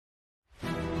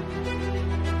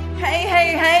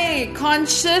Hey,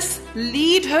 conscious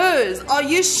leaders. Are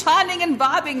you shining and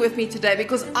vibing with me today?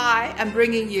 Because I am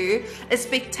bringing you a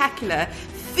spectacular,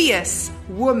 fierce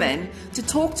woman to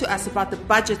talk to us about the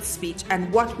budget speech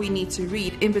and what we need to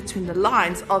read in between the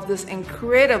lines of this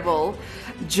incredible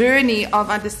journey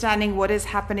of understanding what is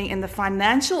happening in the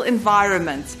financial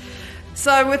environment.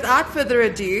 So without further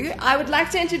ado, I would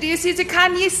like to introduce you to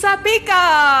Khanyisa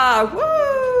Phika.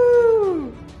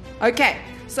 Woo! Okay,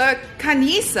 so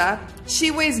Khanyisa,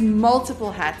 she wears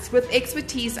multiple hats with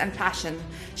expertise and passion.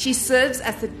 She serves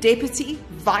as the Deputy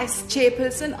Vice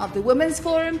Chairperson of the Women's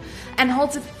Forum and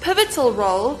holds a pivotal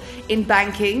role in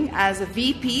banking as a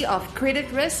VP of Credit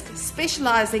Risk,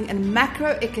 specializing in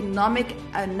macroeconomic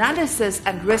analysis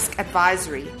and risk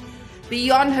advisory.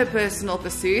 Beyond her personal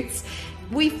pursuits,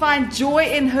 we find joy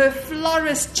in her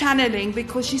florist channeling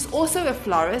because she's also a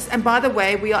florist. And by the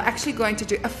way, we are actually going to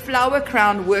do a flower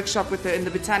crown workshop with her in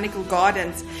the Botanical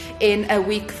Gardens in a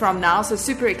week from now. So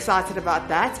super excited about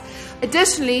that.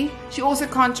 Additionally, she also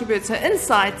contributes her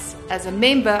insights as a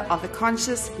member of the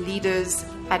Conscious Leaders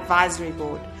Advisory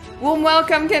Board. Warm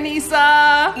welcome,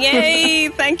 Khanyisa. Yay!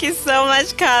 Thank you so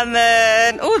much,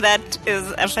 Carmen. Oh, that is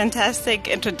a fantastic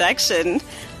introduction.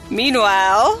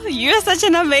 Meanwhile, you're such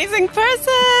an amazing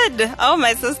person. Oh,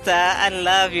 my sister, I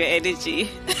love your energy.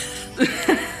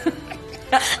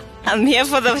 I'm here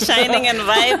for the shining and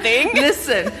vibing.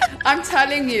 Listen, I'm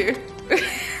telling you.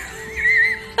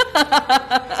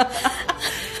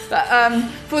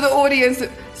 For the audience,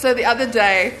 so the other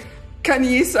day,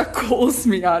 Khanyisa calls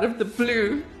me out of the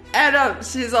blue. And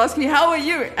she's asking me, how are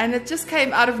you? And it just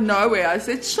came out of nowhere. I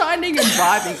said, shining and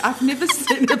vibing. I've never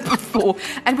said it before.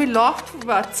 And we laughed for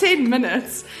about 10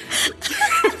 minutes.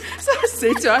 So I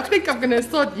said to her, I think I'm going to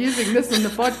start using this in the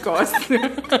podcast.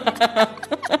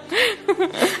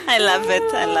 I love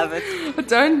it. I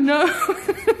don't know.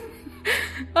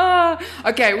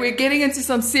 Okay, we're getting into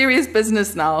some serious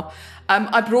business now.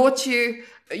 I brought you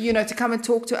to come and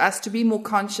talk to us, to be more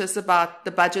conscious about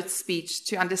the budget speech,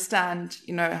 to understand,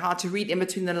 how to read in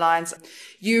between the lines.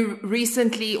 You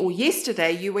recently, or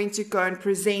yesterday, you went to go and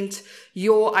present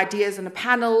your ideas on a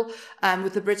panel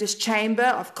with the British Chamber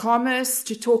of Commerce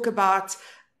to talk about,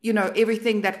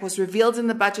 everything that was revealed in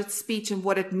the budget speech and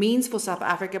what it means for South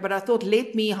Africa. But I thought,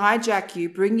 let me hijack you,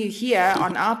 bring you here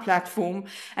on our platform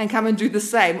and come and do the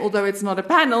same. Although it's not a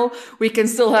panel, we can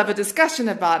still have a discussion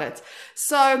about it.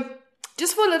 So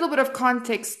just for a little bit of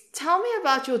context, tell me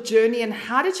about your journey and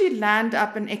how did you land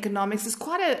up in economics? It's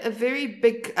quite a very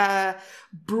big,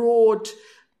 broad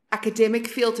academic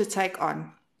field to take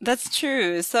on. That's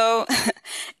true. So,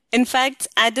 in fact,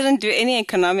 I didn't do any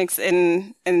economics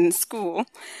in school,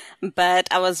 but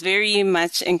I was very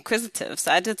much inquisitive.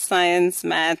 So I did science,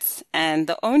 maths, and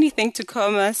the only thing to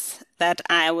commerce that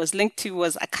I was linked to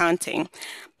was accounting.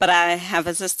 But I have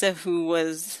a sister who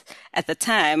was, at the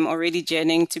time, already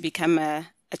journeying to become a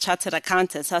chartered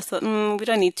accountant. So I thought, we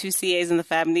don't need two CAs in the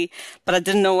family, but I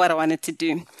didn't know what I wanted to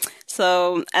do.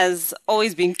 So as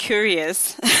always being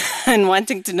curious and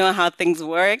wanting to know how things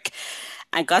work,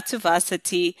 I got to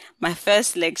varsity. My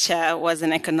first lecture was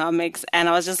in economics, and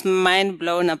I was just mind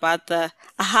blown about the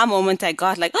aha moment I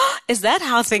got. Like, oh, is that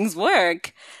how things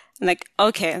work? Like,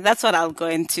 okay, that's what I'll go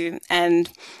into.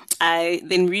 And I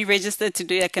then re-registered to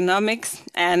do economics,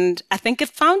 and I think it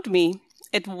found me.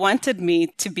 It wanted me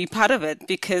to be part of it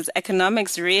because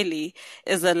economics really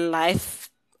is a life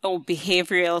or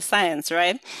behavioral science,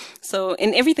 right? So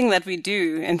in everything that we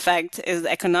do, in fact, is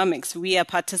economics. We are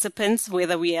participants,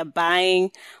 whether we are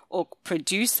buying or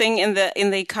producing in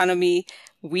the economy,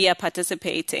 we are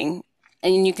participating.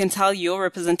 And you can tell your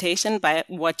representation by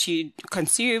what you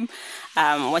consume,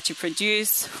 what you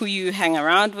produce, who you hang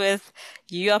around with.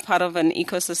 You are part of an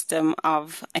ecosystem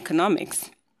of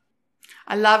economics.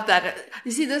 I love that.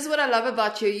 You see, this is what I love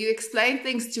about you. You explain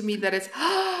things to me that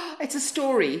it's a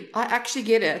story. I actually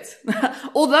get it.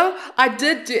 Although I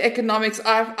did do economics,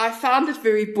 I found it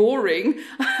very boring.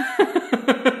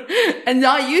 And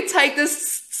now you take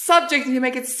this subject and you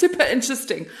make it super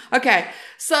interesting. Okay,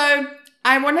 so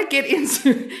I want to get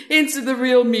into the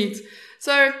real meat.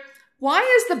 So why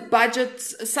is the budget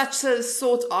such a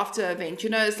sought after event?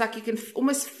 It's like you can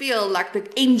almost feel like the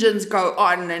engines go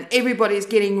on and everybody's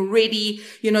getting ready.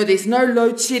 There's no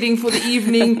load shedding for the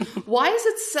evening. Why is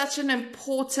it such an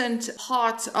important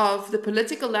part of the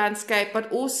political landscape,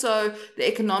 but also the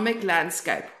economic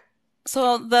landscape?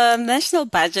 So the national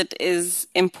budget is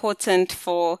important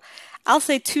for, I'll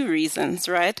say, two reasons,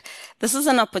 right? This is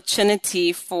an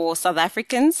opportunity for South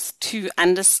Africans to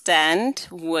understand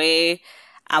where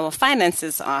our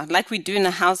finances are, like we do in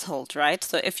a household, right?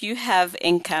 So if you have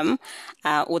income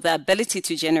or the ability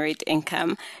to generate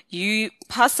income, you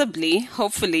possibly,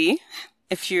 hopefully,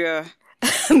 if you're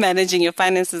managing your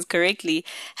finances correctly,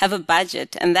 have a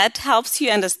budget. And that helps you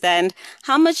understand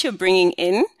how much you're bringing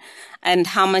in and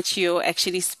how much you're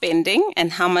actually spending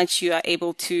and how much you are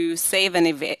able to save and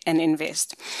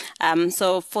invest.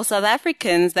 So for South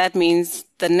Africans, that means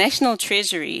the National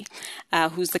Treasury,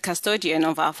 who's the custodian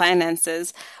of our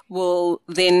finances, will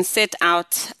then set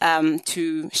out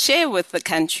to share with the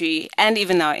country and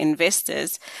even our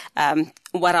investors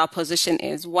what our position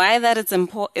is. Why that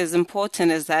is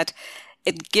important is that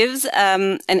it gives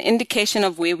an indication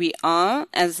of where we are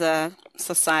as a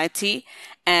society,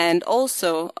 and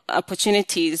also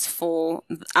opportunities for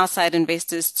outside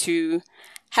investors to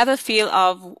have a feel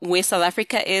of where South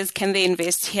Africa is, can they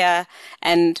invest here,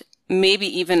 and maybe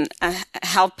even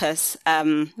help us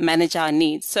manage our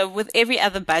needs. So with every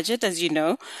other budget, as you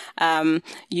know,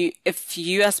 if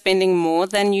you are spending more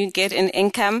than you get in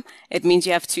income, it means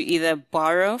you have to either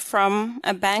borrow from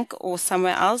a bank or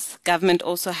somewhere else. Government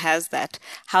also has that.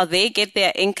 How they get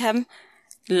their income,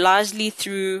 largely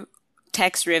through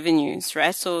tax revenues,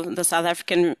 right? So the South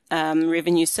African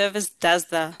Revenue Service does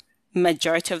the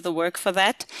majority of the work for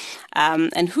that.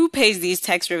 And who pays these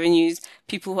tax revenues?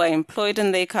 People who are employed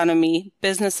in the economy,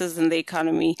 businesses in the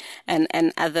economy, and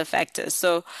other factors.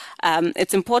 So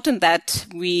it's important that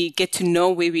we get to know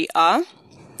where we are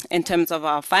in terms of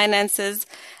our finances.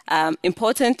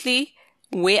 Importantly,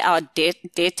 where our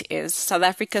debt is. South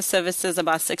Africa services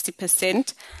about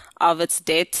 60% of its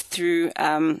debt through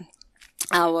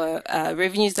our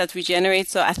revenues that we generate.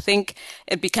 So I think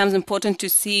it becomes important to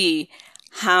see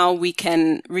how we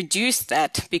can reduce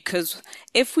that, because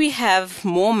if we have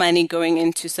more money going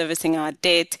into servicing our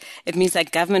debt, it means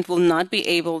that government will not be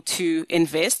able to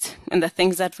invest in the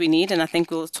things that we need. And I think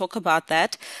we'll talk about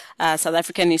that. South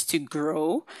Africa needs to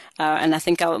grow. And I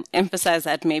think I'll emphasize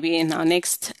that maybe in our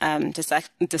next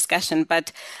discussion.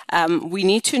 But we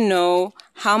need to know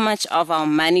how much of our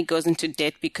money goes into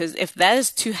debt, because if that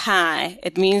is too high,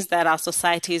 it means that our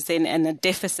society is then in a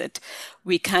deficit.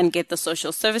 We can't get the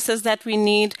social services that we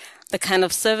need, the kind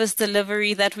of service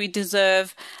delivery that we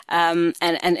deserve, and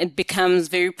it becomes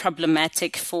very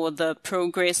problematic for the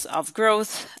progress of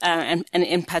growth, and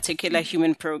in particular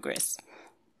human progress.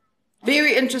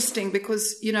 Very interesting,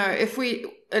 because, if we,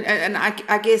 and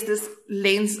I guess this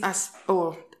lends us,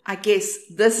 or I guess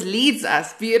this leads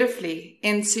us beautifully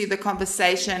into the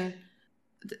conversation.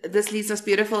 This leads us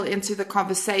beautiful into the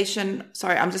conversation.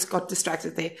 Sorry, I'm just got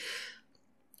distracted there.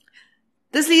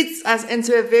 This leads us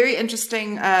into a very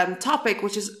interesting topic,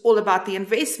 which is all about the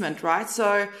investment, right?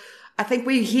 So I think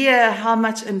we hear how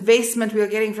much investment we are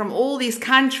getting from all these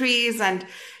countries, and,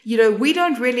 we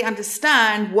don't really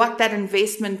understand what that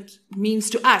investment means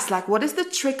to us. Like, what is the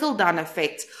trickle-down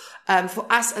effect for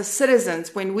us as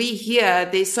citizens when we hear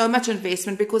there's so much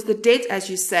investment? Because the debt,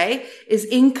 as you say, is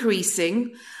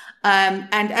increasing.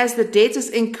 And as the debt is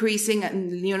increasing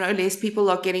and, less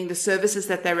people are getting the services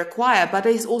that they require, but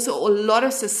there's also a lot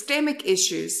of systemic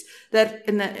issues that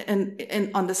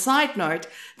on the side note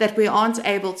that we aren't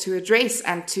able to address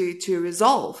and to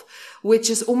resolve, which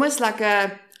is almost like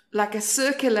a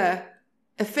circular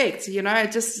effect,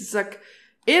 it's like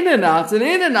in and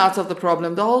out of the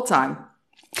problem the whole time.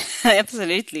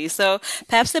 Absolutely. So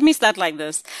perhaps let me start like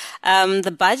this.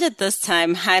 The budget this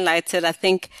time highlighted, I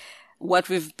think, what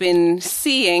we've been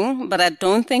seeing, but I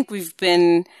don't think we've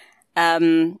been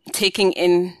taking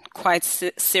in quite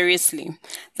seriously.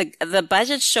 The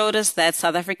budget showed us that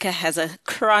South Africa has a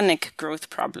chronic growth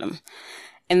problem.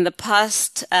 In the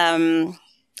past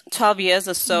 12 years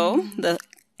or so, the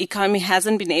economy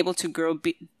hasn't been able to grow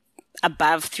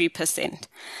above 3%.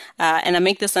 And I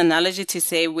make this analogy to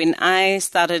say when I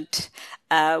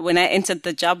entered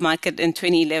the job market in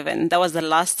 2011, that was the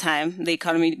last time the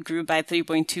economy grew by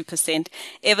 3.2%.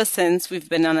 Ever since, we've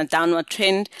been on a downward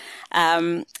trend,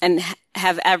 and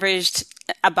have averaged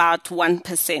about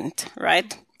 1%,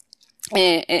 right?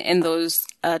 In those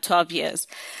 12 years.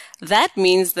 That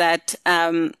means that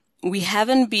we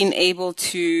haven't been able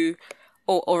to,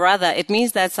 or rather, it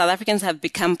means that South Africans have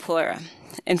become poorer.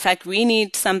 In fact, we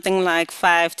need something like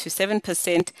 5 to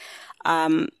 7%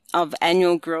 of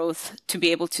annual growth to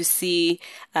be able to see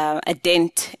a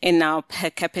dent in our per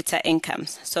capita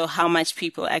incomes. So how much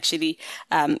people actually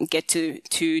get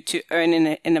to earn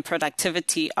in a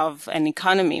productivity of an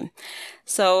economy.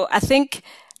 So I think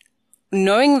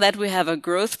knowing that we have a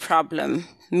growth problem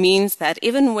means that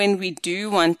even when we do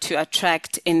want to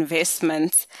attract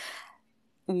investments,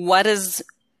 what is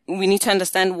we need to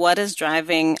understand what is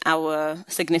driving our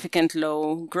significant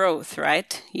low growth,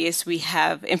 right? Yes, we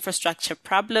have infrastructure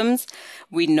problems.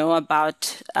 We know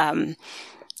about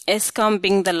Eskom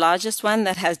being the largest one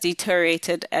that has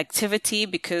deteriorated activity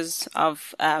because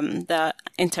of the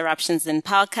interruptions in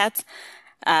power cuts.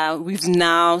 We've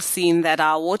now seen that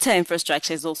our water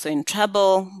infrastructure is also in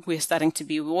trouble. We're starting to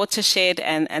be watershed,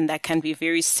 and that can be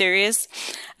very serious,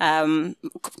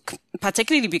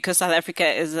 particularly because South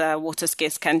Africa is a water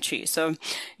scarce country. So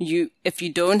if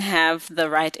you don't have the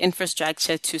right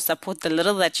infrastructure to support the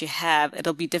little that you have,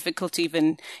 it'll be difficult to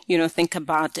even, think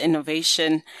about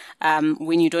innovation,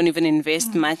 when you don't even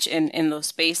invest much in those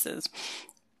spaces.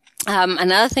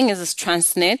 Another thing is this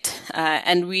Transnet,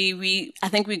 and I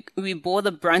think we bore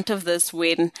the brunt of this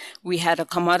when we had a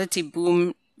commodity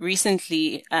boom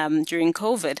recently, during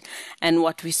COVID. And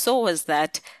what we saw was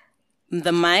that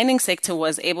the mining sector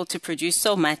was able to produce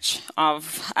so much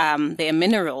of, their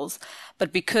minerals,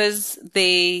 but because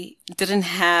they didn't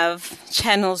have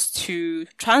channels to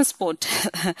transport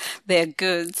their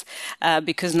goods,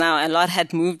 because now a lot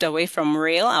had moved away from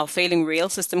rail, our failing rail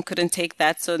system couldn't take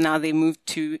that. So now they moved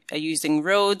to using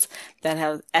roads that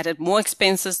have added more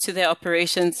expenses to their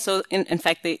operations. So in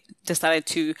fact, they decided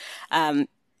to,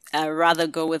 rather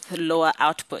go with lower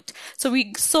output. So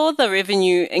we saw the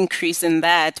revenue increase in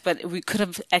that, but we could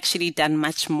have actually done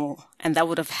much more, and that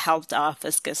would have helped our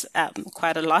fiscus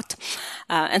quite a lot.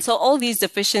 And so all these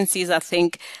deficiencies, I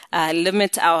think,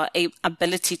 limit our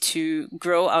ability to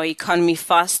grow our economy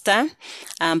faster.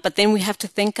 But then we have to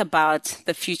think about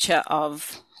the future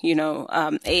of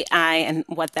AI and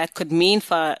what that could mean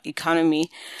for our economy.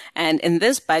 And in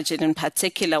this budget in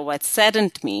particular, what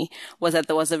saddened me was that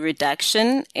there was a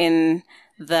reduction in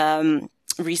the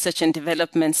research and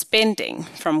development spending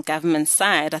from government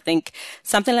side. I think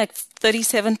something like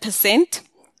 37%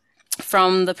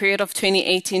 from the period of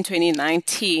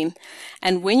 2018-2019.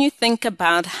 And when you think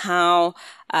about how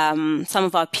some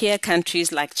of our peer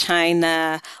countries like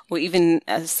China or even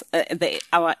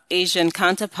our Asian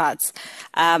counterparts,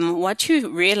 what you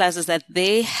realize is that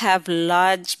they have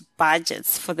large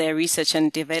budgets for their research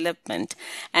and development.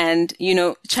 And,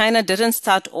 China didn't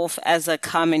start off as a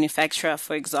car manufacturer,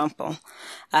 for example,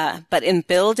 but in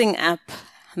building up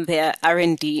their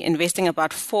R&D, investing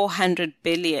about 400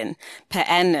 billion per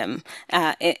annum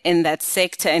in that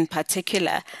sector in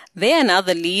particular. They are now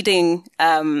the leading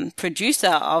producer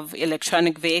of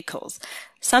electronic vehicles,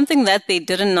 something that they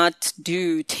did not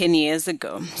do 10 years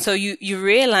ago. So you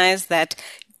realize that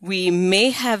we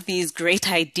may have these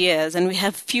great ideas, and we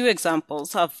have few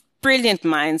examples of brilliant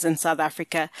minds in South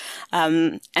Africa.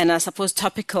 And I suppose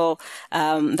topical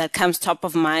that comes top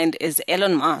of mind is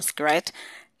Elon Musk, right?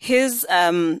 His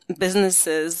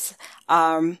businesses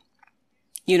are,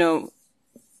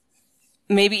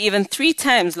 maybe even 3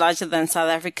 times larger than South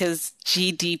Africa's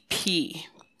GDP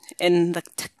in the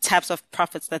types of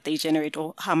profits that they generate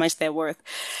or how much they're worth.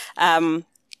 And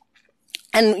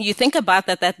you think about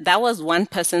that was one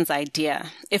person's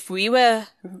idea. If we were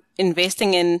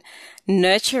investing in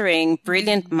nurturing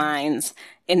brilliant minds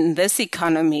in this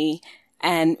economy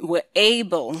and were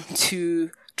able to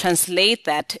translate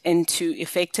that into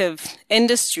effective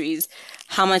industries,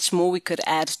 how much more we could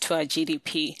add to our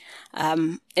GDP.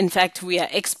 In fact, we are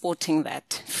exporting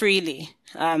that freely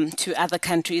to other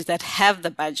countries that have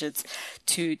the budgets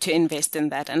to invest in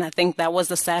that. And I think that was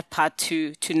the sad part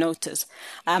to notice.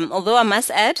 Although I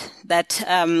must add that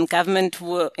government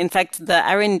will, in fact, the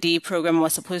R&D program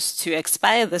was supposed to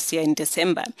expire this year in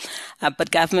December,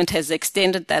 but government has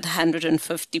extended that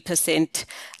 150%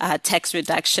 tax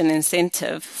reduction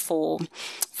incentive for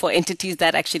entities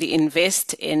that actually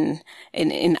invest in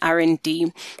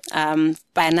R&D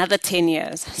by another 10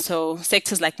 years. So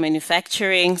sectors like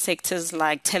manufacturing, sectors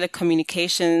like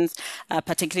telecommunications,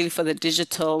 particularly for the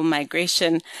digital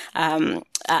migration,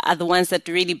 are the ones that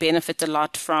really benefit a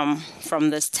lot from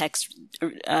this tax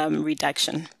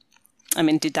deduction.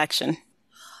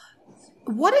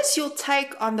 What is your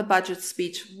take on the budget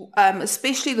speech,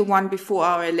 especially the one before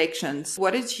our elections?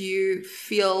 What did you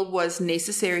feel was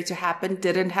necessary to happen,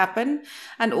 didn't happen?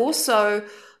 And also,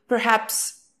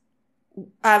 perhaps,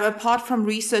 apart from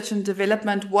research and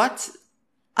development, what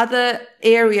other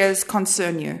areas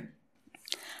concern you?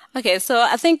 Okay, so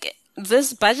I think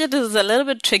this budget is a little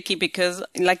bit tricky because,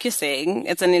 like you're saying,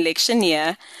 it's an election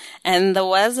year, and there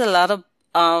was a lot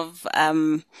of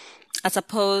I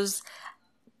suppose,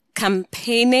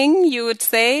 campaigning, you would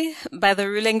say, by the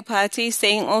ruling party,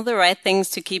 saying all the right things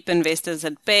to keep investors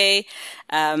at bay.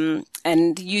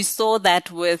 And you saw that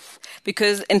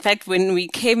because in fact, when we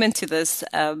came into this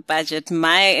budget,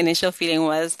 my initial feeling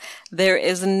was there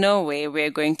is no way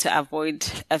we're going to avoid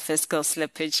a fiscal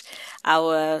slippage.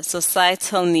 Our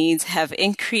societal needs have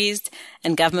increased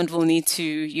and government will need to,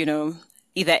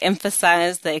 either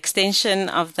emphasize the extension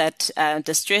of that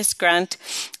distress grant,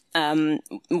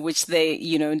 which they,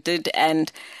 did,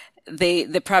 and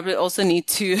they probably also need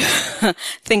to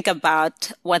think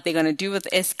about what they're going to do with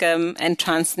Eskom and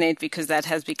Transnet, because that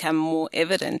has become more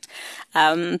evident.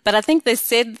 But I think they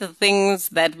said the things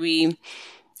that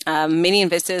many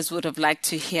investors would have liked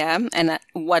to hear. And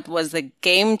what was the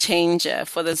game changer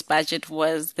for this budget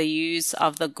was the use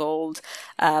of the gold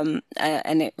and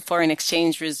foreign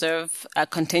exchange reserve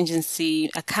contingency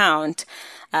account,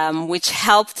 which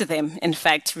helped them, in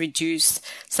fact, reduce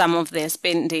some of their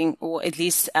spending, or at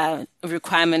least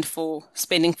requirement for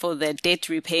spending for their debt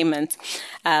repayment,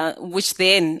 which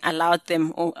then allowed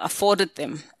them or afforded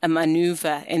them a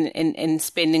maneuver in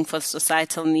spending for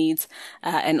societal needs,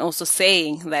 and also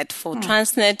saying that for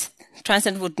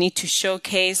Transnet would need to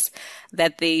showcase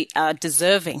that they are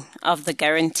deserving of the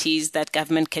guarantees that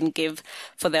government can give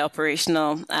for their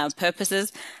operational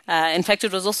purposes. In fact,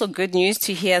 it was also good news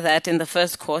to hear that in the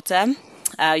first quarter,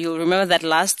 you'll remember that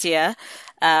last year,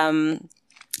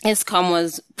 Eskom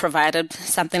was provided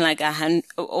something like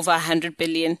over 100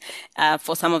 billion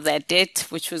for some of their debt,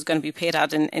 which was going to be paid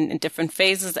out in different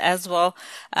phases as well.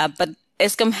 But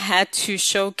Eskom had to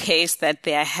showcase that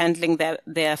they are handling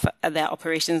their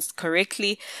operations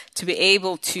correctly to be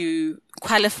able to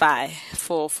qualify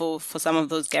for some of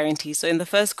those guarantees. So in the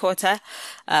first quarter,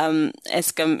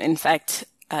 Eskom, in fact,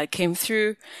 came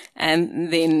through,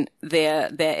 and then their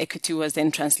equity was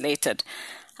then translated.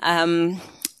 I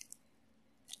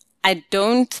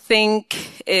don't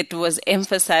think it was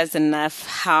emphasized enough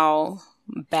how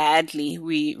badly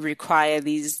we require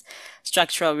these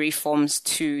structural reforms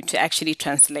to actually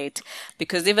translate,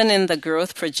 because even in the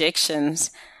growth projections,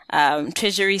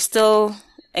 Treasury still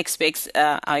expects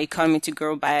our economy to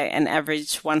grow by an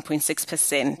average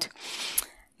 1.6%.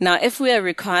 Now, if we are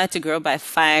required to grow by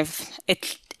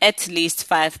at least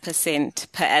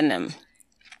 5% per annum,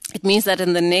 it means that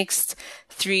in the next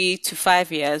 3 to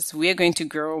 5 years, we are going to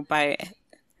grow by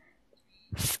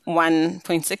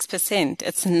 1.6%.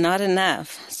 It's not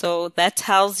enough. So that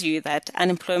tells you that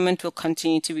unemployment will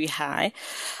continue to be high.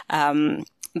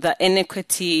 The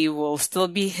inequity will still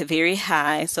be very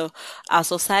high. So our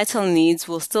societal needs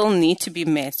will still need to be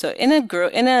met. So in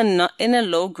a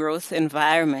low growth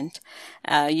environment,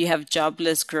 you have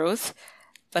jobless growth,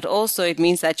 but also it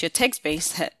means that your tax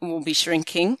base will be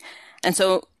shrinking. And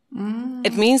so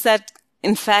it means that,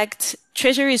 in fact,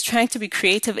 Treasury is trying to be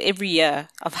creative every year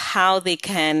of how they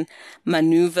can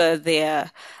maneuver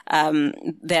their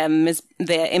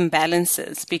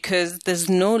imbalances, because there's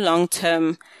no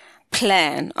long-term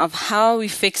plan of how we're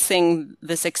fixing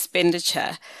this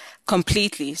expenditure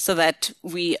completely, so that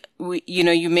you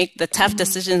make the tough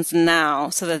decisions now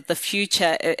so that the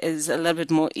future is a little bit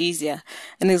more easier.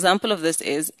 An example of this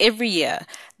is every year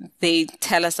they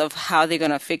tell us of how they're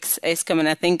going to fix Eskom. And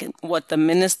I think what the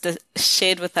minister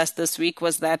shared with us this week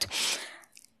was that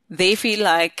they feel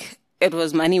like it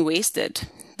was money wasted.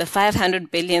 The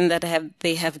 500 billion that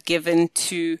they have given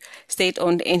to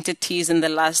state-owned entities in the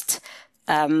last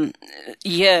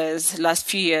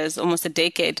few years, almost a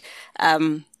decade,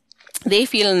 they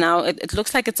feel now it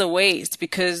looks like it's a waste,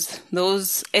 because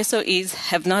those SOEs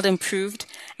have not improved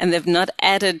and they've not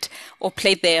added or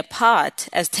played their part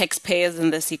as taxpayers in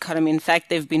this economy. In fact,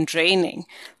 they've been draining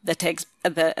the tax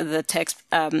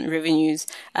revenues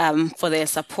for their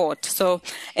support. So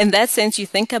in that sense, you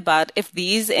think about if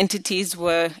these entities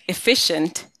were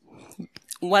efficient,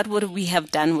 what would we have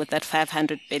done with that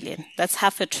 500 billion? That's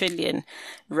 500 billion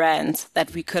rands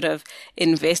that we could have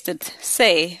invested,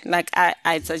 say, like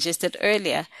I suggested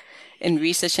earlier, in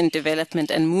research and development,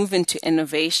 and move into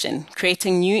innovation,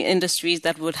 creating new industries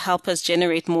that would help us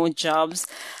generate more jobs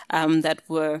that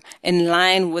were in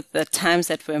line with the times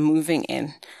that we're moving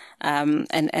in.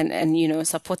 And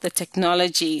support the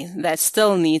technology that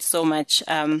still needs so much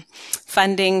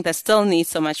funding, that still needs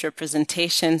so much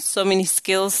representation, so many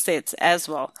skill sets as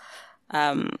well,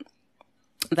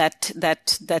 that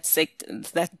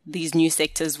these new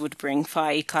sectors would bring for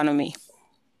our economy.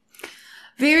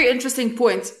 Very interesting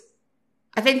point.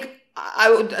 I think I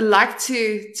would like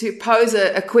to pose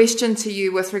a question to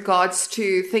you with regards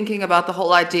to thinking about the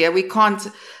whole idea. We can't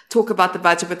talk about the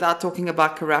budget without talking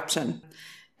about corruption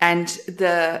and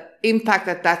the impact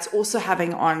that that's also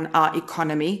having on our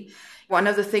economy. One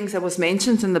of the things that was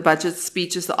mentioned in the budget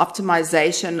speech is the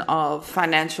optimization of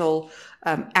financial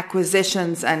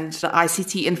acquisitions and the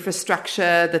ICT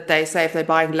infrastructure, that they say if they're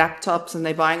buying laptops and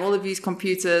they're buying all of these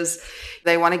computers,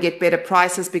 they want to get better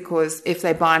prices, because if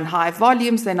they buy in high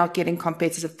volumes, they're not getting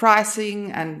competitive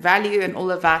pricing and value and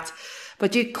all of that.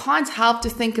 But you can't help to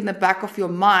think in the back of your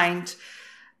mind,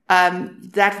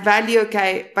 that value,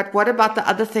 okay, but what about the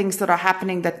other things that are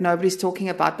happening that nobody's talking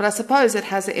about? But I suppose it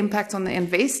has an impact on the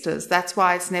investors. That's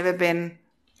why it's never been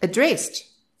addressed.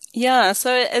 Yeah,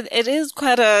 so it is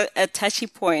quite a touchy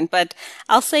point, but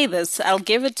I'll say this. I'll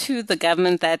give it to the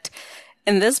government that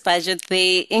in this budget,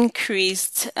 they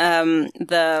increased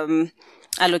the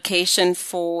allocation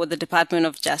for the Department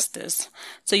of Justice.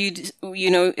 So you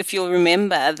know, if you'll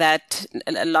remember that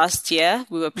last year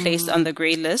we were placed on the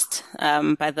grey list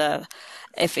by the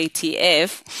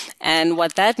FATF, and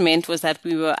what that meant was that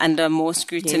we were under more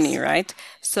scrutiny, yes. Right?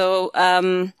 So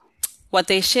what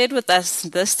they shared with us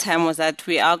this time was that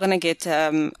we are going to get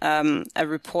a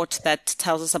report that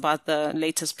tells us about the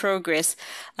latest progress,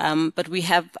 but we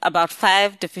have about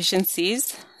 5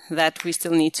 deficiencies that we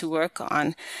still need to work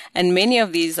on. And many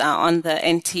of these are on the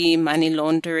anti-money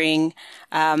laundering,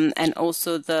 and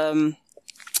also the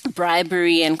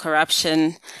bribery and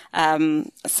corruption,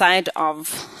 side of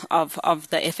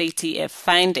the FATF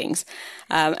findings.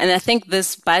 And I think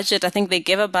this budget, I think they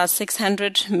give about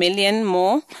 600 million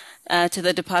more to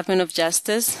the Department of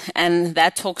Justice, and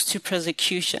that talks to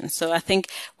prosecution. So I think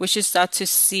we should start to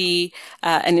see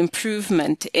an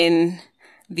improvement in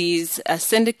these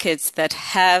syndicates that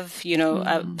have, you know,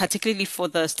 particularly for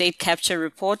the state capture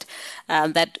report,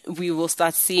 that we will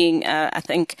start seeing, I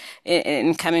think,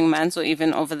 in coming months or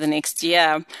even over the next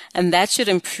year. And that should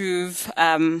improve,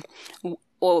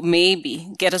 or maybe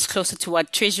get us closer to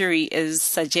what Treasury is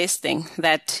suggesting,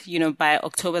 that, you know, by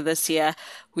October this year,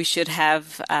 we should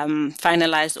have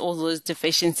finalized all those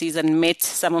deficiencies and met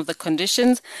some of the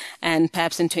conditions, and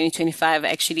perhaps in 2025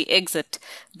 actually exit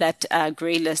that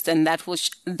grey list, and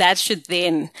that should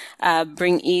then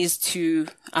bring ease to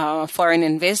foreign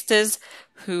investors,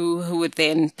 who would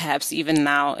then perhaps even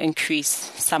now increase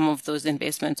some of those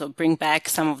investments or bring back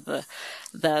some of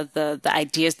the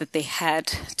ideas that they had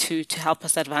to help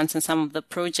us advance in some of the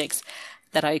projects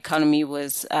that our economy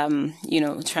was, you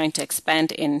know, trying to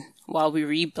expand in while we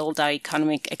rebuild our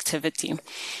economic activity.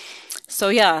 So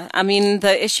yeah, I mean,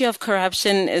 the issue of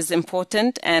corruption is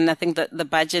important, and I think that the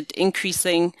budget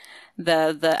increasing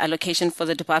the allocation for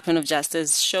the Department of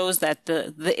Justice shows that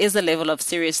there is a level of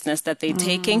seriousness that they're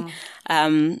taking.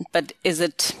 But is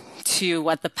it to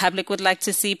what the public would like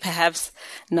to see? Perhaps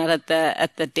not at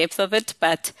the depth of it,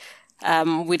 but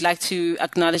we'd like to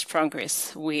acknowledge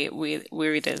progress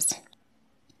where it is.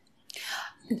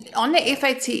 On the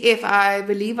FATF, I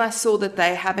believe I saw that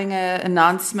they're having an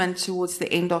announcement towards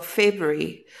the end of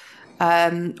February.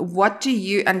 What do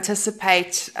you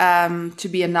anticipate to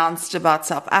be announced about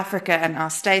South Africa and our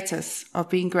status of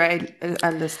being grey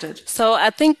listed? So I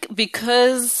think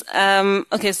because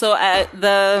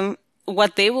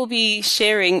what they will be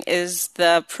sharing is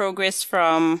the progress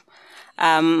from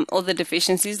all the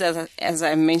deficiencies, as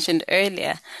I mentioned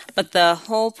earlier. But the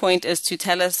whole point is to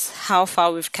tell us how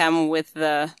far we've come with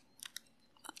the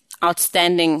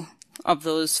outstanding of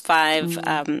those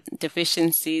 5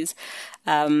 deficiencies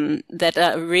that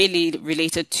are really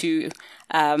related to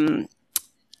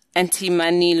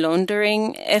anti-money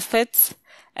laundering efforts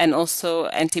and also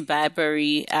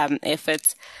anti-bribery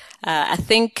efforts. I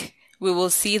think we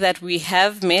will see that we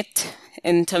have met,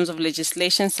 in terms of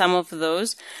legislation, some of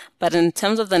those, but in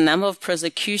terms of the number of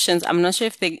prosecutions, I'm not sure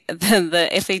if the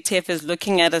FATF is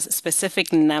looking at a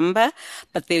specific number,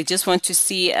 but they just want to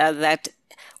see that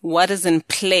what is in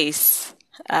place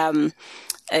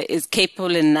is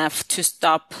capable enough to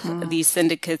stop these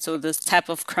syndicates or this type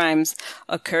of crimes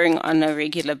occurring on a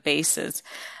regular basis.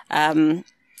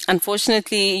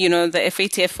 Unfortunately, you know, the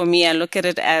FATF, for me, I look at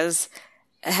it as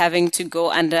having to go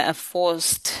under a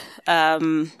forced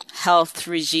health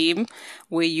regime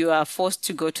where you are forced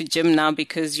to go to gym now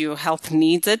because your health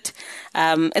needs it.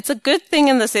 It's a good thing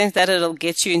in the sense that it'll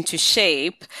get you into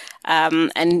shape,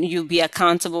 and you'll be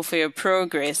accountable for your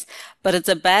progress. But it's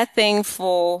a bad thing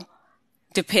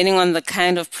depending on the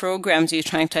kind of programs you're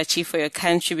trying to achieve for your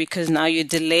country, because now you're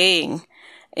delaying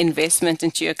investment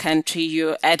into your country.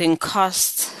 You're adding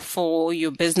costs for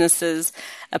your businesses,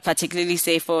 particularly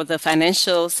say for the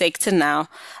financial sector now.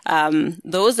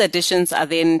 Those additional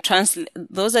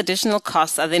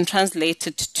costs are then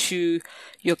translated to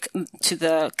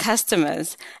the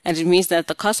customers, and it means that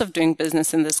the cost of doing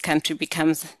business in this country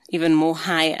becomes even more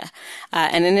higher.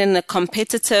 And then in a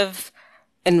competitive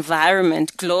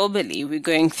environment globally, we're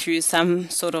going through some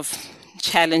sort of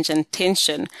challenge and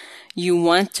tension. You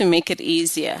want to make it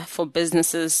easier for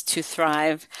businesses to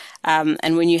thrive.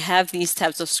 And when you have these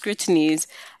types of scrutinies,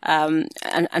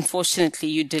 unfortunately,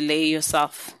 you delay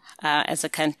yourself as a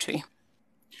country.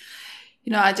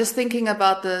 I'm just thinking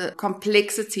about the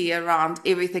complexity around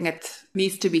everything that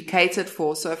needs to be catered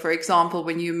for. So, for example,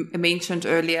 when you mentioned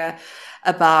earlier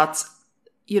about,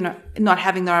 not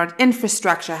having the right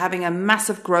infrastructure, having a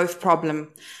massive growth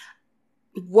problem,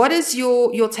 what is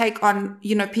your take on,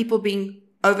 people being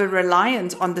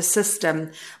over-reliant on the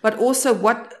system, but also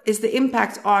what is the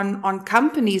impact on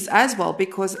companies as well?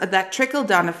 Because that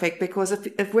trickle-down effect, because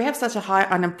if we have such a high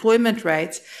unemployment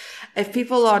rate, if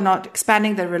people are not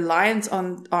expanding their reliance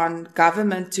on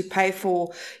government to pay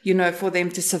for, for them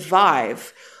to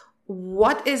survive,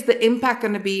 what is the impact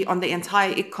going to be on the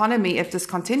entire economy if this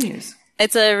continues?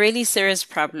 It's a really serious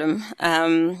problem,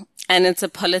 and it's a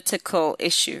political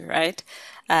issue, right?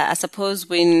 I suppose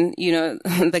when,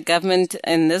 the government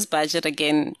in this budget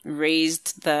again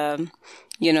raised the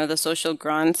social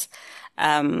grants,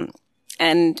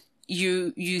 and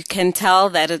you can tell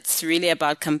that it's really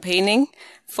about campaigning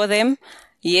for them.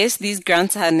 Yes, these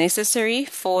grants are necessary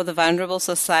for the vulnerable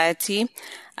society,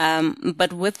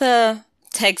 but with a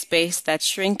tax base that's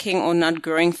shrinking or not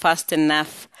growing fast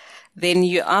enough, then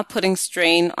you are putting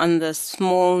strain on the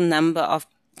small number of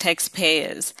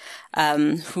taxpayers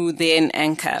who then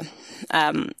anchor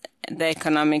the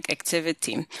economic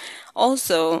activity.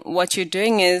 Also, what you're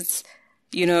doing is,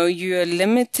 you're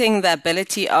limiting the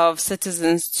ability of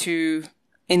citizens to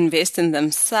invest in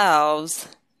themselves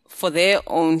for their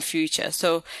own future.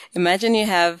 So imagine you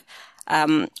have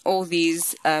all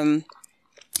these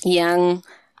young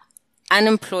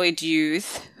unemployed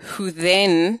youth who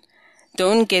then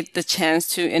don't get the chance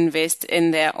to invest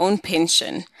in their own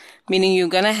pension, meaning you're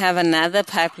going to have another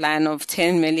pipeline of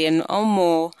 10 million or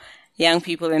more young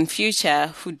people in future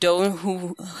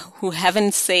who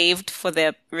haven't saved for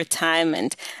their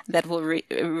retirement, that will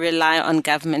rely on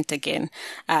government again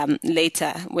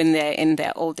later when they're in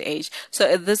their old age.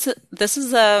 So this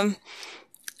is a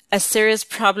serious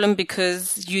problem,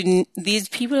 because these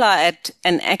people are at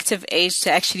an active age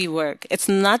to actually work. It's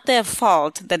not their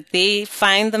fault that they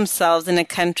find themselves in a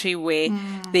country where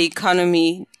the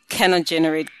economy cannot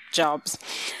generate jobs.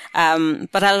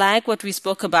 But I like what we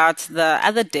spoke about the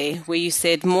other day, where you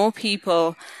said more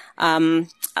people,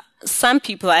 some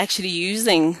people are actually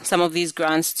using some of these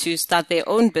grants to start their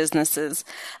own businesses.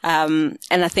 And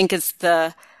I think it's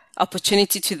the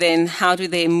opportunity to then, how do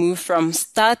they move from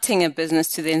starting a business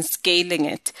to then scaling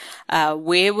it?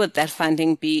 Where would that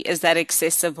funding be? Is that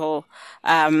accessible?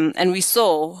 And we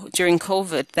saw during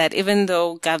COVID that even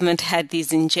though government had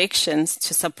these injections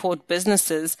to support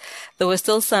businesses, there was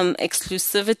still some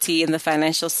exclusivity in the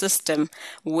financial system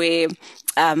where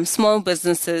small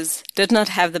businesses did not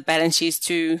have the balance sheets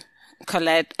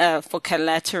for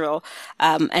collateral,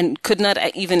 and could not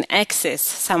even access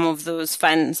some of those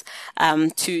funds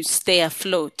to stay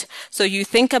afloat. So you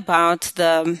think about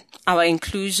our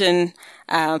inclusion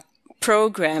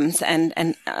programs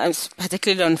and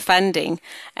particularly on funding,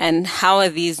 and how are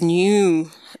these new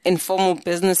informal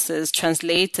businesses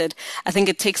translated? I think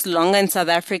it takes longer in South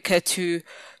Africa to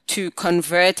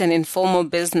convert an informal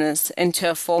business into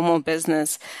a formal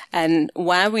business. And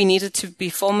why we need it to be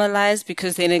formalized,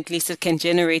 because then at least it can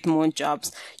generate more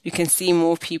jobs. You can see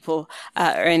more people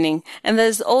earning. And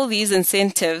there's all these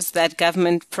incentives that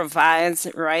government provides,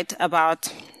 right,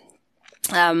 about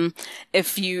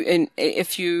if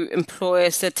you employ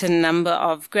a certain number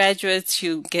of graduates,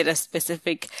 you get a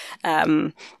specific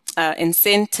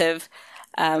incentive.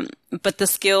 But the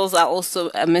skills are also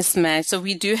a mismatch. So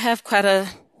we do have quite a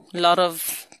lot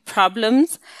of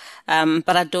problems,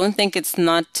 but I don't think it's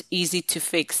not easy to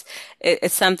fix.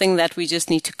 It's something that we just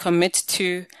need to commit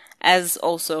to as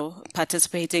also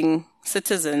participating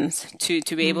citizens to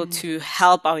be able to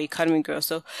help our economy grow.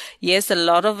 So yes, a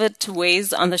lot of it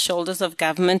weighs on the shoulders of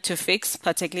government to fix,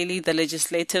 particularly the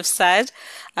legislative side.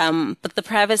 But the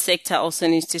private sector also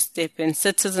needs to step in.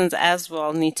 Citizens as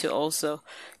well need to also,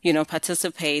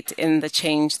 participate in the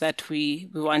change that we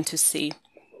want to see.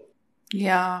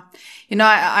 Yeah.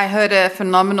 I heard a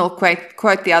phenomenal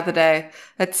quote the other day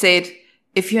that said,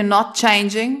 if you're not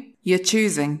changing, you're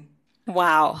choosing.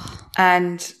 Wow.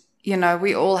 And,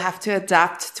 we all have to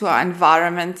adapt to our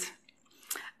environment,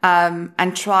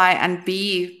 and try and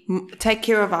take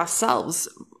care of ourselves.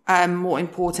 More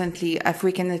importantly, if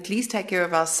we can at least take care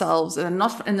of ourselves, and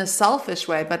not in a selfish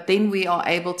way, but then we are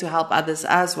able to help others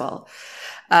as well.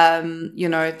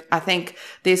 I think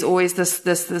there's always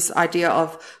this idea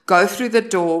of go through the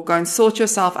door, go and sort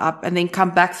yourself up, and then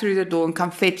come back through the door and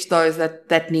come fetch those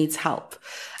that needs help.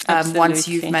 Once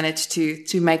you've managed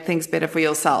to make things better for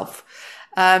yourself.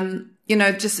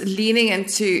 Just leaning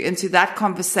into that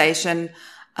conversation.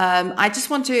 I just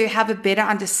want to have a better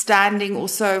understanding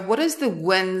also, what is the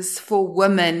wins for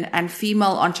women and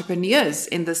female entrepreneurs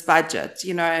in this budget,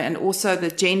 and also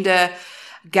the gender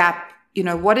gap.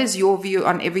 What is your view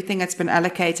on everything that's been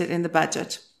allocated in the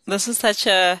budget? This is such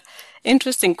a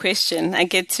interesting question. I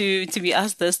get to be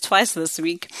asked this twice this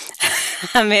week.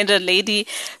 I met a lady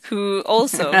who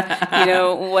also,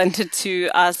 wanted to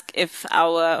ask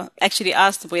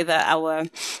asked whether our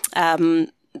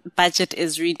budget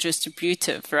is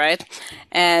redistributive, right?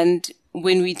 And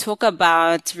when we talk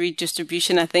about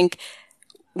redistribution, I think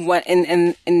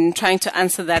in trying to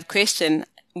answer that question,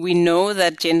 we know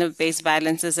that gender-based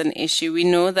violence is an issue. We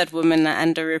know that women are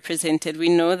underrepresented. We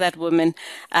know that women,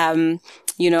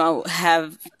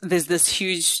 there's this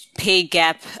huge pay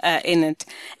gap in it.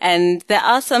 And there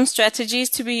are some strategies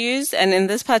to be used. And in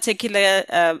this particular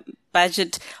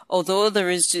budget, although the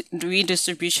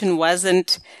redistribution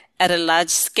wasn't at a large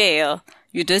scale,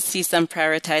 you did see some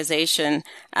prioritization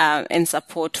in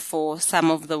support for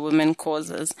some of the women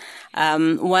causes.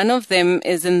 One of them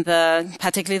is in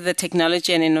particularly the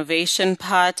technology and innovation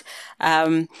part.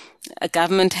 A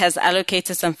government has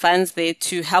allocated some funds there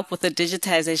to help with the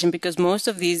digitization, because most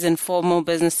of these informal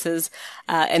businesses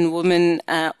and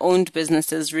women-owned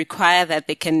businesses require that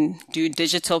they can do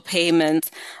digital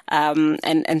payments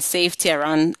and safety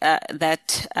around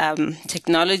that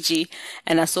technology.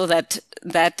 And I saw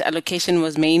that allocation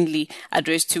was mainly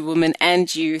addressed to women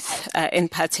and youth in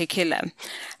particular.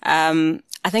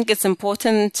 I think it's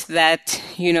important that,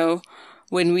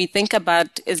 when we think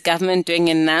about, is government doing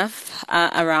enough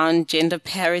around gender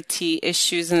parity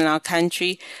issues in our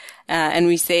country, and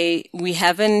we say we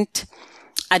haven't,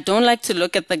 I don't like to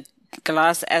look at the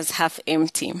glass as half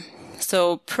empty.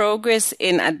 So progress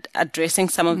in addressing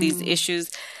some of these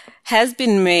issues has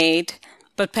been made,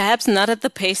 but perhaps not at the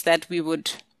pace that we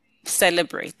would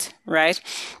celebrate, right?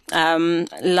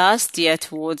 Last year,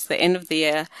 towards the end of the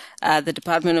year, the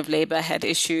Department of Labor had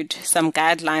issued some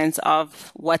guidelines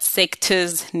of what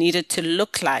sectors needed to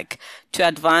look like to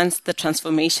advance the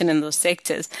transformation in those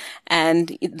sectors.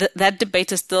 And that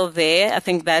debate is still there. I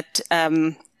think that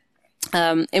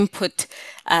input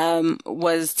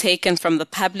was taken from the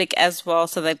public as well,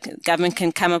 so that government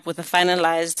can come up with a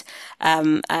finalized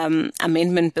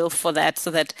amendment bill for that,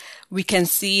 so that we can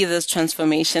see this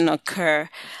transformation occur.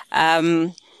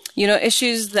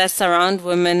 Issues that surround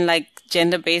women, like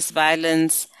gender-based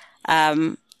violence,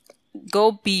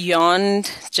 go beyond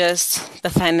just the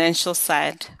financial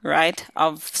side, right,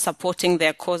 of supporting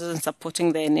their causes and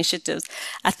supporting their initiatives.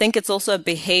 I think it's also a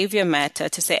behavior matter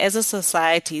to say, as a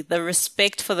society, the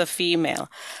respect for the female,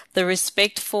 the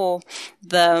respect for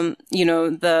the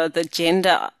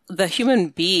gender, the human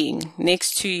being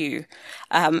next to you,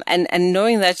 and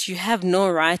knowing that you have no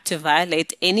right to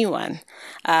violate anyone.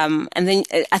 And then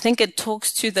I think it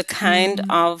talks to the kind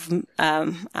of,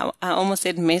 I almost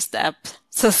said messed up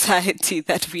society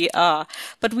that we are,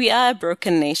 but we are a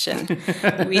broken nation.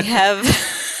 We have,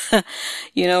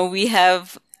 we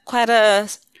have quite a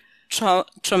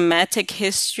traumatic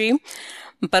history,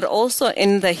 but also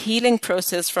in the healing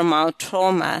process from our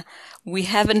trauma, we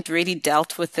haven't really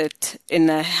dealt with it in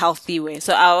a healthy way.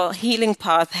 So our healing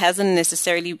path hasn't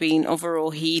necessarily been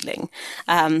overall healing.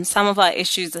 Some of our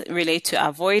issues relate to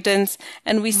avoidance,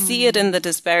 and we see it in the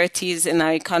disparities in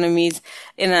our economies,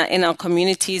 in our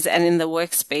communities, and in the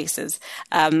workspaces,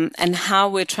 and how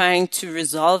we're trying to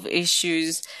resolve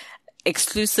issues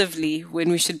exclusively when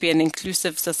we should be an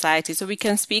inclusive society. So we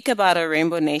can speak about a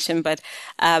rainbow nation, but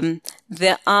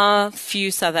there are few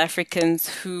South Africans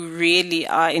who really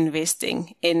are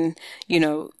investing in,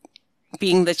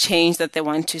 being the change that they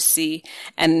want to see.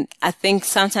 And I think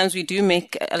sometimes we do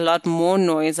make a lot more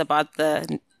noise about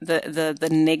the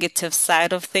negative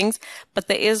side of things, but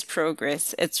there is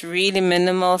progress. It's really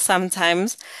minimal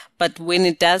sometimes, but when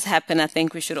it does happen, I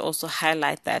think we should also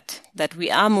highlight that we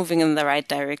are moving in the right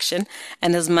direction.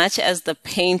 And as much as the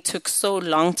pain took so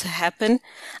long to happen,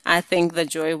 I think the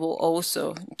joy will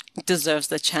also deserves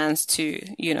the chance to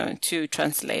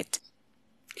translate.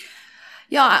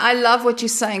 Yeah, I love what you're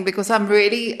saying, because I'm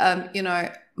really,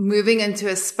 moving into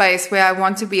a space where I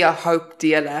want to be a hope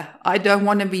dealer. I don't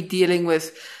want to be dealing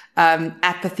with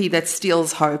apathy that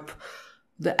steals hope,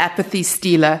 the apathy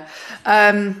stealer.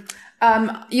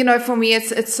 For me,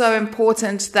 it's so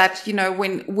important that,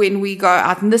 when we go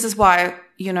out, and this is why,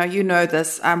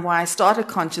 this, why I started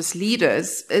Conscious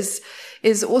Leaders,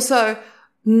 is also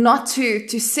not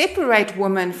to separate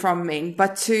women from men,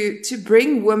 but to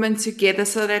bring women together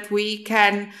so that we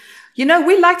can,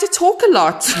 we like to talk a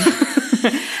lot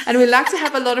and we like to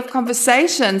have a lot of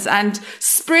conversations and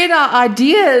spread our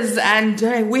ideas,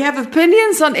 and we have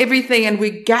opinions on everything, and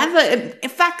we gather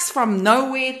facts from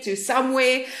nowhere to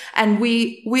somewhere, and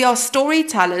we are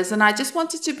storytellers. And I just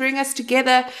wanted to bring us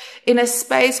together in a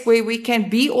space where we can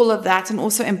be all of that and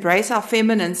also embrace our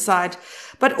feminine side,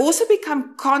 but also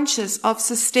become conscious of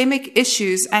systemic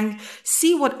issues and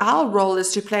see what our role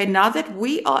is to play now that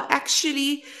we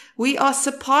are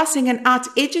surpassing and out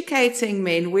educating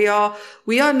men. We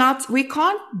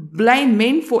can't blame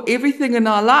men for everything in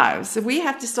our lives. So we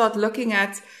have to start looking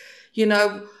at,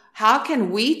 how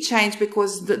can we change,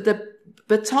 because the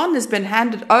baton has been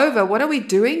handed over. What are we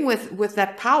doing with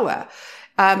that power?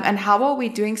 And how are we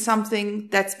doing something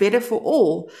that's better for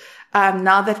all?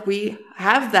 Now that we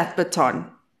have that baton.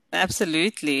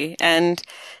 Absolutely. And,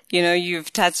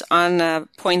 you've touched on a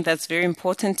point that's very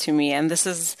important to me. And this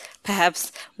is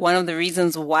perhaps one of the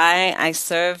reasons why I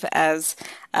serve as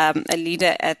a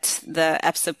leader at the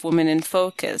APSIP Women in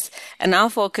Focus. And our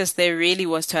focus there really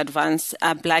was to advance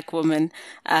Black women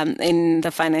in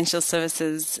the financial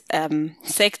services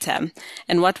sector.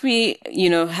 And what we,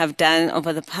 have done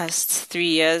over the past 3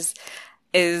 years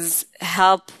is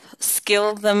help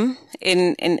skill them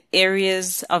in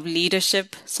areas of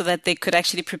leadership so that they could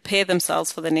actually prepare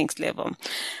themselves for the next level.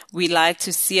 We like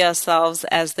to see ourselves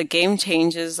as the game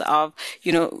changers of,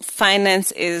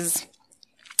 finance is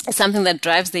something that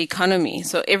drives the economy.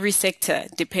 So every sector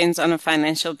depends on a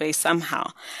financial base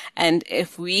somehow. And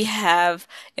if we have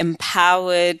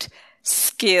empowered,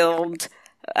 skilled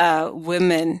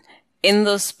women in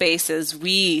those spaces,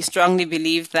 we strongly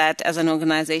believe that as an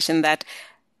organization that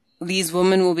these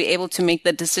women will be able to make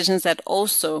the decisions that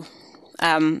also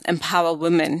empower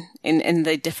women in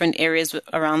the different areas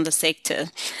around the sector,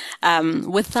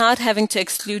 without having to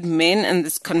exclude men in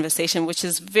this conversation, which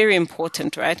is very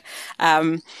important, right?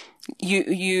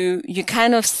 You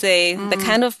kind of say the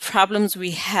kind of problems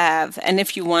we have, and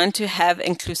if you want to have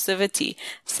inclusivity,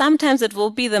 sometimes it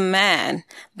will be the man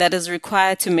that is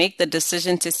required to make the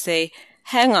decision to say,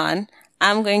 hang on,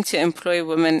 I'm going to employ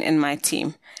women in my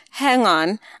team. Hang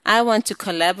on, I want to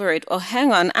collaborate, or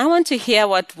hang on, I want to hear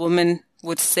what women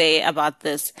would say about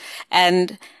this.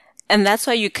 And that's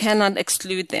why you cannot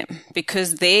exclude them,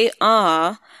 because they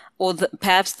are, or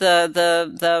perhaps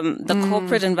the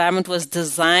corporate environment was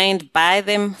designed by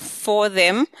them for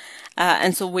them.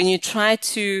 And so when you try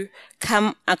to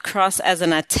come across as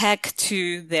an attack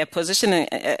to their position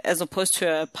as opposed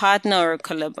to a partner or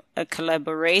a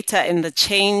collaborator in the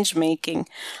change making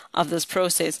of this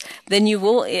process, then you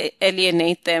will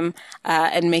alienate them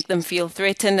and make them feel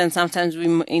threatened, and sometimes we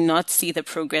may not see the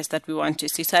progress that we want to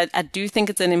see. So I do think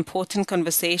it's an important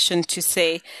conversation to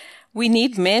say, we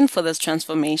need men for this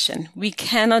transformation. We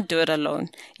cannot do it alone.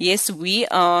 Yes, we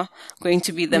are going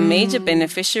to be the major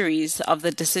beneficiaries of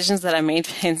the decisions that are made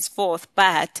henceforth,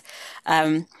 but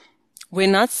we're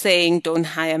not saying don't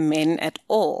hire men at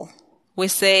all. We're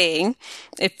saying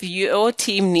if your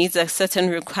team needs a certain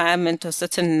requirement or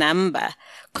certain number,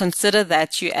 consider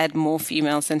that you add more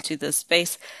females into this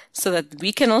space so that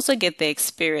we can also get the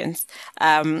experience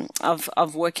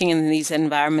of working in these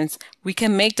environments. We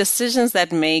can make decisions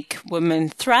that make women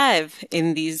thrive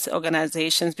in these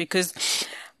organizations, because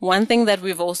one thing that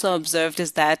we've also observed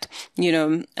is that,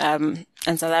 and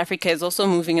South Africa is also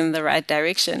moving in the right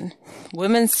direction.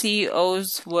 Women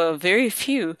CEOs were very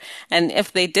few, and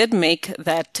if they did make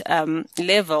that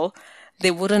level,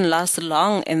 they wouldn't last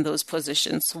long in those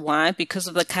positions. Why? Because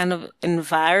of the kind of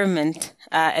environment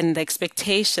and the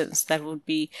expectations that would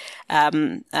be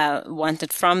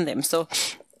wanted from them. So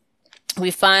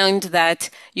we find that,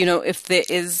 if there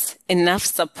is enough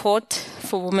support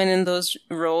for women in those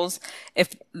roles,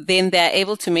 if then they're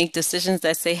able to make decisions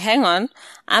that say, hang on,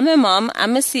 I'm a mom,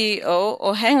 I'm a CEO,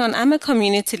 or hang on, I'm a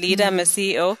community leader, I'm a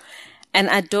CEO, and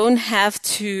I don't have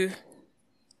to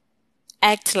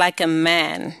act like a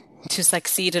man to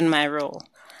succeed in my role.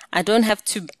 I don't have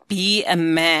to be a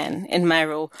man in my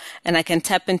role, and I can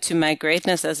tap into my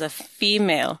greatness as a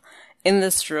female in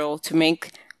this role to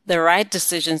make the right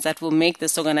decisions that will make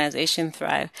this organization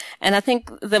thrive. And I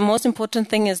think the most important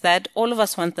thing is that all of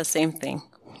us want the same thing.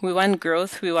 We want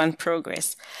growth, we want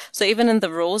progress. So even in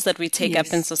the roles that we take up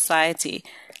in society,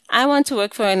 I want to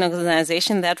work for an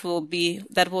organization that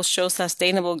will show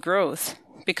sustainable growth,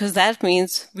 because that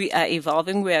means we are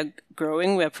evolving, we are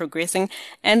growing, we are progressing,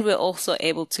 and we're also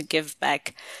able to give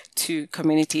back to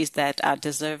communities that are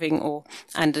deserving or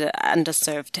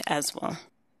underserved as well.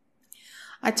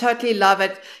 I totally love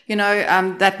it.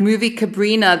 That movie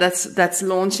Cabrina that's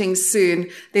launching soon.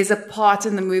 There's a part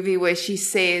in the movie where she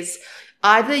says,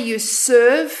 either you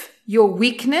serve your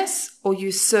weakness or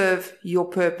you serve your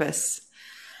purpose.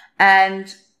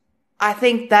 And I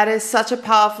think that is such a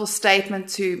powerful statement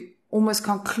to almost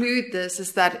conclude this,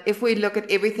 is that if we look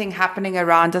at everything happening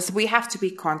around us, we have to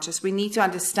be conscious. We need to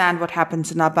understand what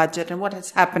happens in our budget and what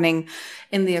is happening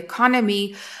in the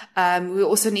economy. We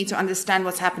also need to understand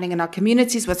what's happening in our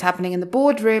communities, what's happening in the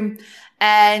boardroom.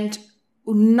 And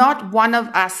not one of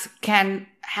us can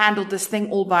handle this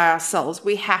thing all by ourselves.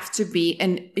 We have to be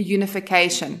in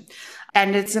unification.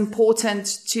 And it's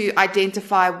important to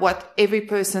identify what every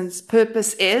person's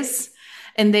purpose is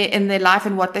in their life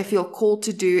and what they feel called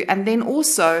to do. And then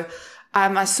also,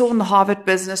 I saw in the Harvard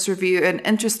Business Review an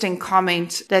interesting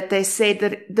comment that they said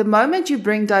that the moment you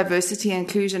bring diversity and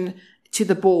inclusion to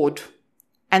the board,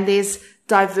 and there's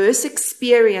diverse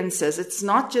experiences, it's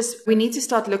not just, we need to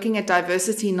start looking at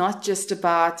diversity, not just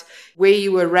about where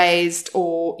you were raised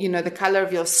or, the color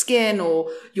of your skin or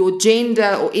your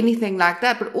gender or anything like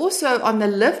that, but also on the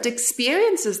lived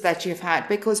experiences that you've had.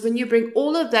 Because when you bring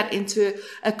all of that into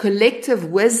a collective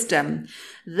wisdom,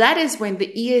 that is when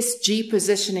the ESG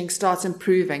positioning starts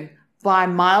improving by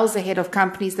miles ahead of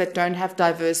companies that don't have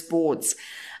diverse boards.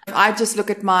 I just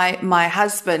look at my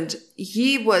husband.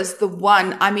 He was the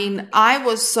one. I mean, I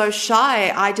was so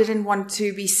shy. I didn't want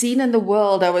to be seen in the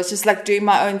world. I was just like doing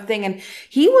my own thing. And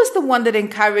he was the one that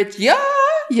encouraged, yeah.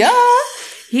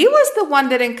 He was the one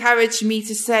that encouraged me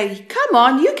to say, come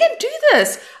on, you can do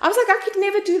this. I was like, I could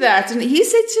never do that. And he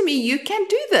said to me, you can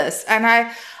do this. And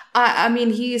I mean,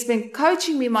 he has been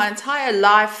coaching me my entire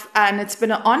life, and it's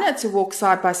been an honor to walk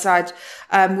side by side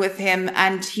with him,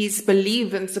 and he's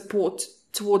believed and support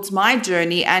towards my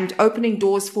journey and opening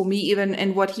doors for me, even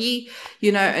in what he,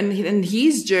 in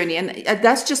his journey. And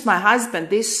that's just my husband.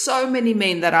 There's so many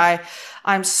men that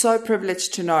I'm so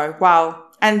privileged to know. Wow.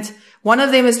 And one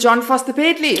of them is John Foster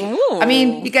Pedley. Ooh. I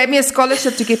mean, he gave me a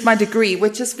scholarship to get my degree,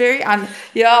 which is very,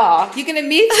 you're going to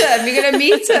meet him. You're going to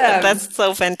meet him. That's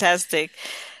so fantastic.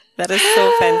 That is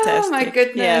so fantastic. Oh my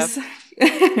goodness.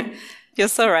 Yeah. You're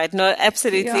so right. No,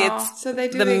 absolutely. Yeah, it's so they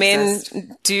do the exist.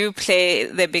 men do play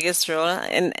the biggest role.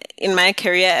 And in my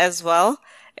career as well,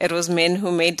 it was men who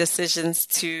made decisions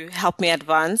to help me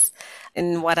advance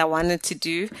in what I wanted to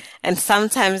do. And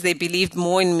sometimes they believed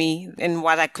more in me, in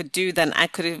what I could do, than I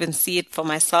could even see it for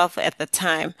myself at the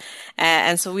time.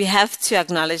 And so we have to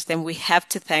acknowledge them. We have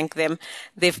to thank them.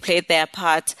 They've played their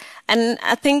part. And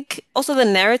I think also the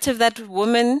narrative that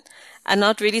women are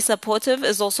not really supportive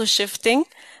is also shifting.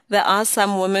 There are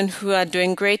some women who are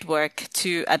doing great work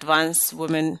to advance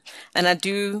women. And I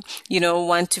do,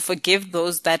 want to forgive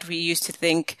those that we used to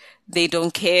think they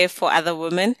don't care for other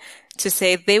women, to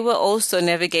say they were also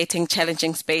navigating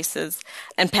challenging spaces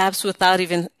and perhaps without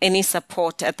even any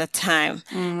support at the time.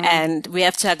 Mm. And we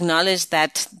have to acknowledge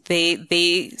that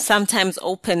they sometimes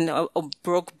open or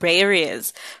broke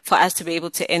barriers for us to be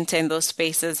able to enter in those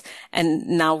spaces. And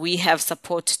now we have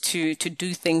support to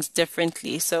do things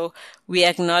differently. So we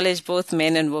acknowledge both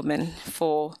men and women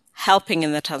for helping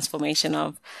in the transformation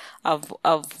of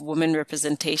women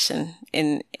representation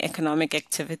in economic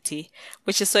activity,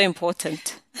 which is so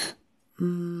important.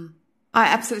 I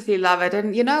absolutely love it.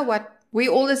 And you know what? We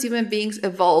all as human beings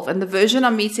evolve, and the version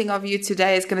I'm meeting of you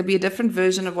today is going to be a different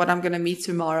version of what I'm going to meet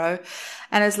tomorrow.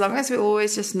 And as long as we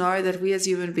always just know that we as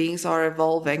human beings are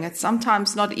evolving, it's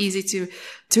sometimes not easy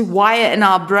to wire in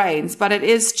our brains, but it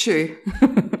is true.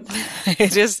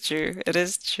 It is true. It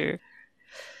is true.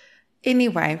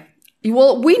 Anyway,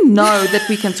 well, we know that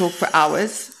we can talk for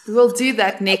hours. We'll do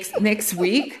that next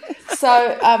week.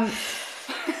 So,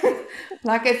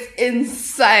 like, it's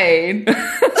insane.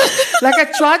 Like,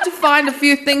 I tried to find a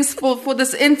few things for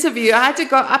this interview. I had to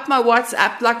go up my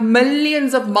WhatsApp like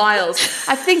millions of miles.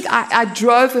 I think I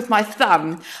drove with my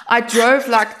thumb. I drove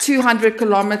like 200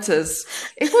 kilometers.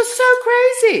 It was so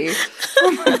crazy.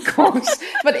 Oh my gosh.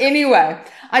 But anyway,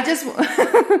 I just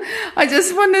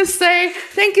want to say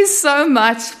thank you so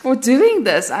much for doing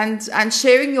this and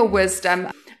sharing your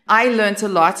wisdom. I learned a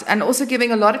lot, and also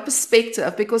giving a lot of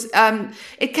perspective, because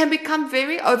it can become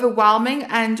very overwhelming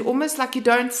and almost like you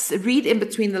don't read in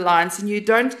between the lines and you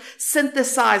don't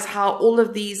synthesize how all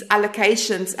of these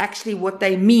allocations actually what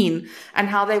they mean and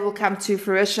how they will come to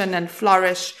fruition and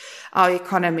flourish our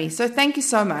economy. So thank you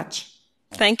so much.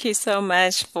 Thank you so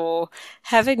much for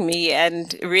having me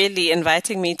and really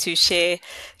inviting me to share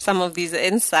some of these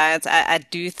insights. I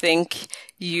do think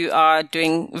you are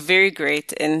doing very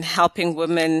great in helping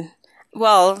women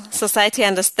Well, society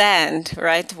understand,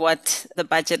 right, what the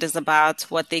budget is about,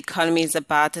 what the economy is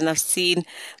about. And I've seen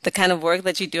the kind of work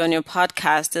that you do on your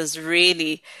podcast is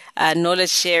really knowledge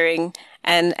sharing.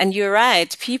 And you're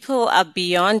right. People are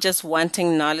beyond just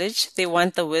wanting knowledge. They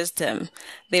want the wisdom.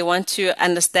 They want to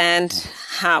understand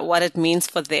what it means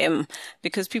for them,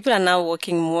 because people are now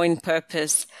working more in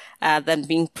purpose than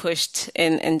being pushed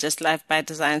in just life by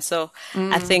design. So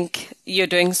I think you're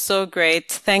doing so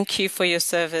great. Thank you for your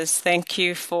service. Thank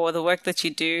you for the work that you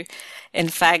do. In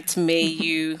fact, may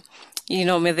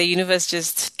may the universe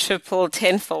just triple,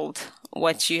 tenfold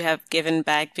what you have given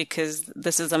back, because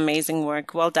this is amazing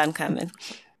work. Well done, Carmen.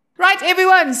 Right,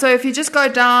 everyone. So if you just go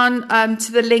down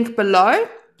to the link below,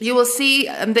 you will see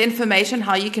the information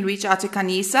how you can reach out to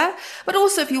Khanyisa. But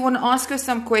also, if you want to ask her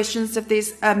some questions, if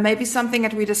there's maybe something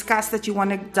that we discussed that you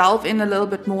want to delve in a little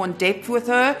bit more in depth with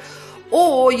her,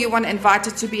 or you want to invite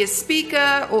her to be a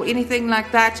speaker or anything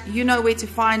like that, you know where to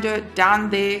find her. Down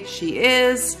there she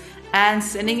is. And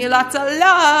sending you lots of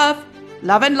love.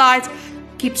 Love and light.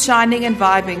 Keep shining and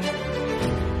vibing.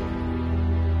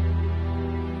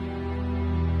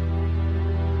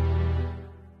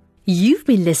 You've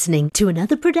been listening to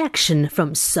another production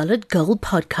from Solid Gold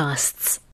Podcasts.